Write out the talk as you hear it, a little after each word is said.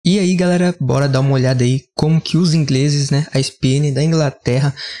galera, bora dar uma olhada aí como que os ingleses, né, a ESPN da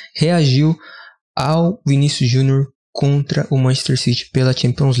Inglaterra reagiu ao Vinicius Jr contra o Manchester City pela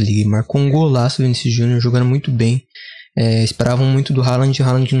Champions League. Marcou um golaço o Vinicius Jr, jogando muito bem. Esperavam muito do Haaland. O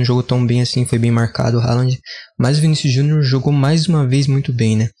Haaland não jogou tão bem assim, foi bem marcado o Haaland. Mas o Vinicius Jr jogou mais uma vez muito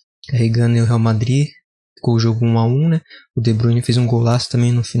bem, né? Carregando o Real Madrid. Ficou o jogo 1-1, né? O De Bruyne fez um golaço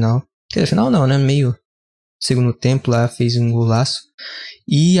também no final. No final não, né? Meio segundo tempo lá, fez um golaço.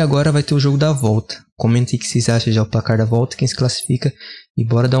 E agora vai ter o jogo da volta. Comentem o que vocês acham já o placar da volta, quem se classifica. E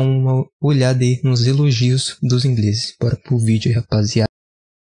bora dar uma olhada aí nos elogios dos ingleses. Bora pro vídeo aí, rapaziada.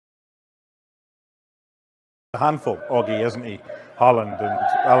 A handful, Augie, isn't he? Haaland, and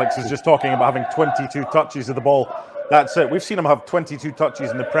Alex is just talking about having 22 touches of the ball. That's it. We've seen him have 22 touches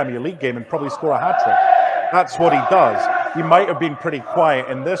in the Premier League game and probably score a hat-trick. That's what he does. He might have been pretty quiet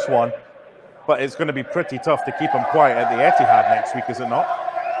in this one, but it's going to be pretty tough to keep him quiet at the Etihad next week, is it not?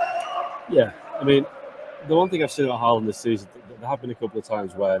 Yeah, I mean, the one thing I've seen about Haaland this season, there have been a couple of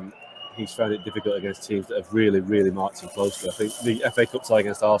times when he's found it difficult against teams that have really, really marked him closely. I think the FA Cup tie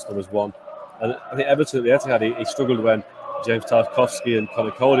against Arsenal was one. And I think Everton at the Etihad, he struggled when James Tarkowski and Conor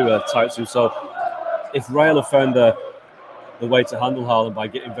Cody were tight to him. So if Real have found the way to handle Haaland by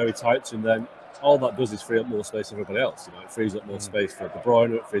getting very tight to him, then all that does is free up more space for everybody else. You know, it frees up more space for De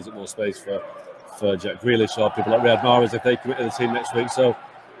Bruyne, it frees up more space for Jack Grealish or people like Riyad Mahrez if they commit to the team next week. So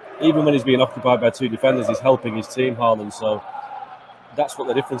even when he's being occupied by two defenders, he's helping his team, Haaland. So that's what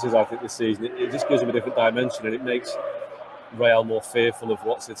the difference is, I think, this season. It just gives him a different dimension, and it makes Real more fearful of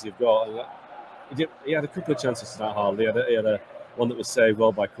what City have got. And he had a couple of chances tonight, Haaland. He had a one that was saved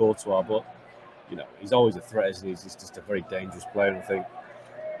well by Courtois, but you know, he's always a threat, isn't he? He's just a very dangerous player, and I think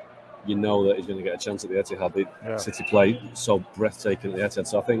you know that he's going to get a chance at the Etihad. City play so breathtaking at the Etihad,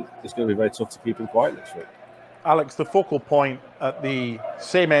 so I think it's going to be very tough to keep him quiet next week. Alex, the focal point at the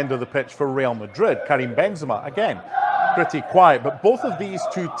same end of the pitch for Real Madrid, Karim Benzema, again, pretty quiet, but both of these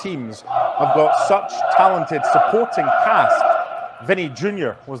two teams have got such talented supporting cast. Vinny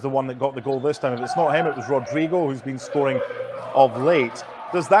Jr was the one that got the goal this time. If it's not him, it was Rodrigo, who's been scoring of late.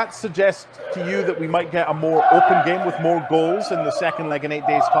 Does that suggest to you that we might get a more open game with more goals in the second leg in 8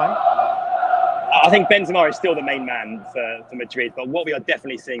 days' time? I think Benzema is still the main man for Madrid, but what we are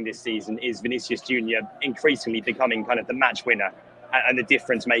definitely seeing this season is Vinicius Jr increasingly becoming kind of the match winner and the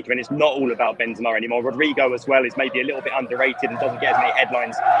difference maker, and it's not all about Benzema anymore. Rodrigo as well is maybe a little bit underrated and doesn't get as many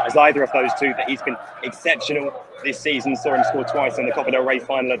headlines as either of those two, but he's been exceptional this season. Saw him score twice in the Copa del Rey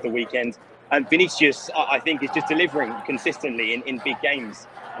final of the weekend. And Vinicius, I think, is just delivering consistently in big games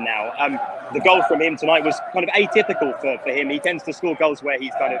now. The goal from him tonight was kind of atypical for him. He tends to score goals where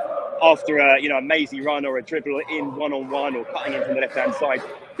he's kind of after a mazy run or a dribble in one-on-one or cutting in from the left-hand side.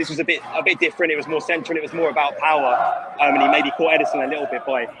 This was a bit different. It was more central. It was more about power, and he maybe caught Edison a little bit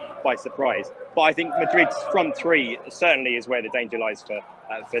by surprise. But I think Madrid's front three certainly is where the danger lies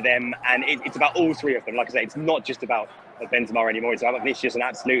for them, and it's about all three of them. Like I say, it's not just about Benzema anymore. It's about Vinicius and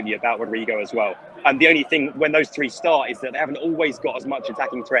absolutely about Rodrigo as well. And the only thing when those three start is that they haven't always got as much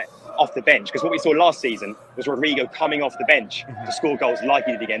attacking threat off the bench, because what we saw last season was Rodrigo coming off the bench to score goals like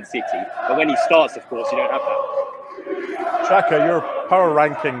he did against City. But when he starts, of course, you don't have that. Chaka, your power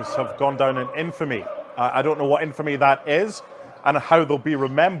rankings have gone down in infamy. I don't know what infamy that is and how they'll be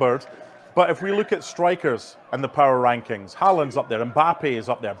remembered. But if we look at strikers and the power rankings, Haaland's up there, Mbappe is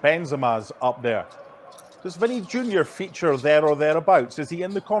up there, Benzema's up there. Does Vinny Jr feature there or thereabouts? Is he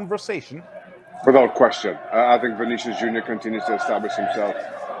in the conversation? Without question. I think Vinicius Jr continues to establish himself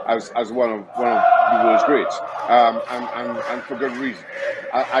as one of the world's greats, and for good reason.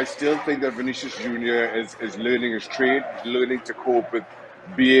 I still think that Vinicius Jr is learning his trade, learning to cope with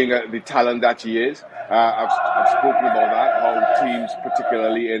being the talent that he is. I've spoken about that, how teams,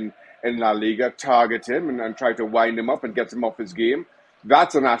 particularly in La Liga, target him and try to wind him up and get him off his game.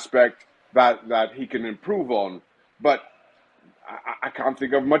 That's an aspect that he can improve on, but I can't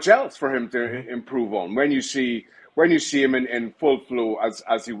think of much else for him to improve on. When you see him in full flow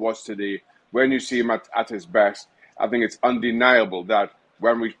as he was today, when you see him at his best, I think it's undeniable that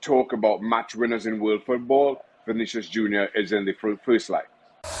when we talk about match winners in world football, Vinicius Jr is in the first line.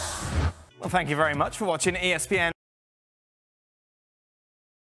 Well, thank you very much for watching ESPN.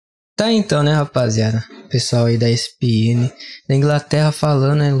 Tá então, né, rapaziada? O pessoal aí da ESPN da Inglaterra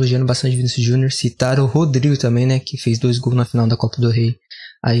falando, né, elogiando bastante Vinicius Jr. Citaram o Rodrigo também, né, que fez 2 gols na final da Copa do Rei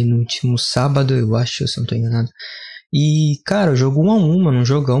aí no último sábado, eu acho, se eu não tô enganado. E, cara, o jogo 1-1, mano, um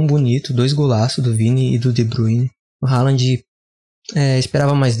jogão bonito, 2 golaços do Vini e do De Bruyne. O Haaland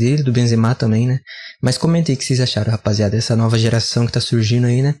esperava mais dele, do Benzema também, né? Mas comentei o que vocês acharam, rapaziada, dessa nova geração que tá surgindo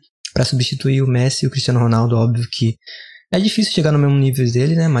aí, né? Pra substituir o Messi e o Cristiano Ronaldo, óbvio que É difícil chegar no mesmo nível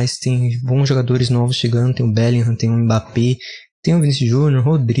dele, né? Mas tem bons jogadores novos chegando. Tem o Bellingham, tem o Mbappé, tem o Vinicius Jr,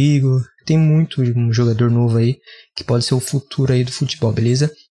 Rodrigo. Tem muito jogador novo aí que pode ser o futuro aí do futebol, beleza?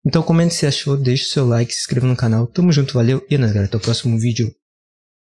 Então comente se achou, deixe o seu like, se inscreva no canal. Tamo junto, valeu e galera, até o próximo vídeo.